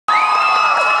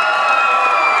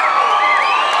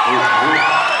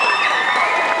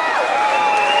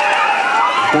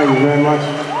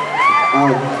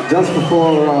Just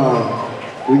before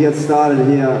we get started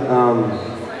here,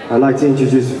 I'd like to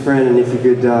introduce a friend, and if you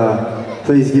could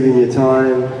please give him your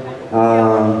time,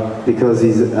 because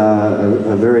he's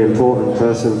a very important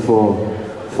person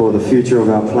for the future of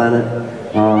our planet.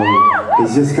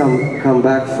 He's just come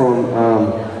back from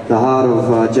the heart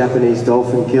of Japanese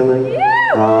dolphin killing,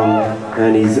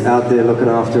 and he's out there looking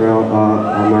after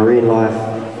our marine life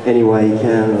any way he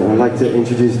can. I'd like to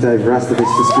introduce Dave Rastovich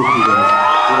to speak to you guys.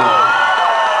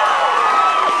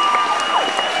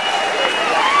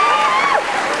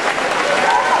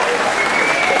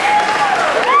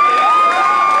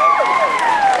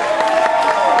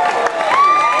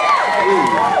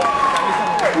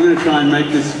 I'm going to try and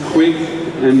make this quick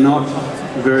and not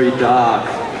very dark,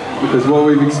 because what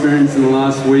we've experienced in the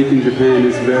last week in Japan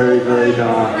is very, very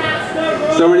dark.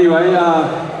 So anyway,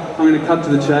 I'm going to cut to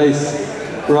the chase.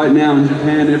 Right now in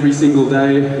Japan, every single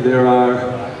day, there are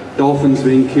dolphins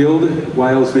being killed,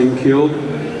 whales being killed,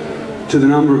 to the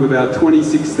number of about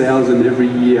 26,000 every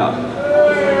year.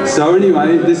 So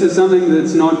anyway, this is something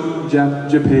that's not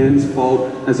Japan's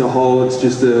fault as a whole, it's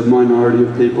just a minority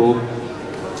of people.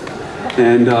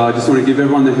 And I just want to give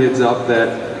everyone the heads up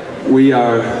that we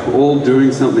are all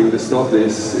doing something to stop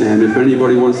this, and if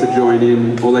anybody wants to join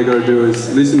in, all they got to do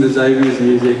is listen to Xavier's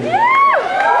music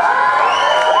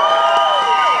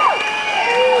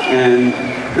and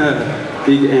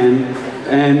big N,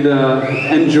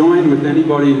 and join with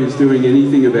anybody who's doing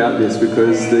anything about this,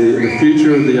 because the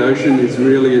future of the ocean is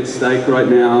really at stake right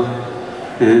now,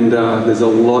 and there's a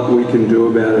lot we can do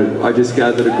about it. I just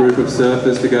gathered a group of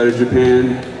surfers to go to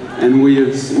Japan, and we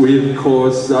have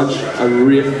caused such a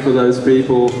rift for those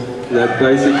people that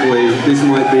basically this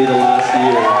might be the last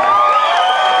year.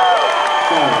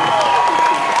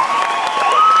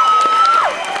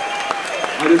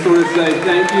 I just want to say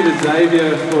thank you to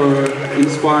Xavier for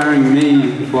inspiring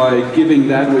me by giving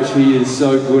that which he is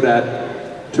so good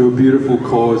at to a beautiful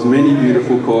cause, many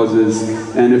beautiful causes,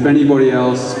 and if anybody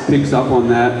else picks up on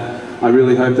that, I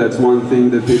really hope that's one thing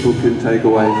that people can take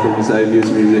away from Xavier's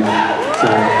music. So,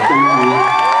 thank you.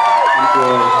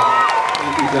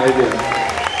 Thank you, Xavier.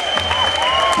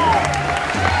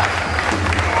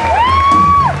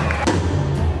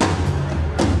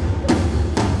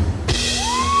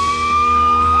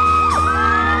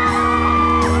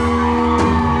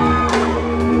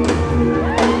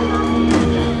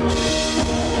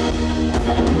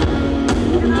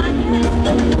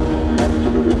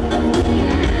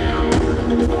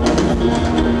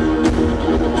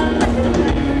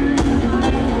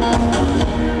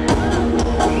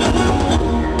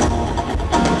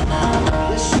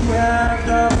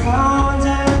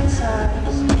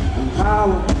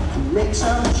 Make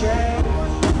some change.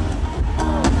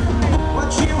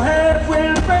 What you have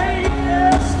will break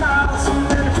the style. So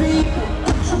many people,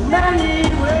 so many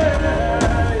ways.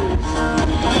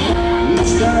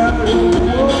 Each time the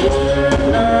world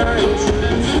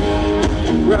is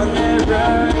run their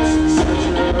rights.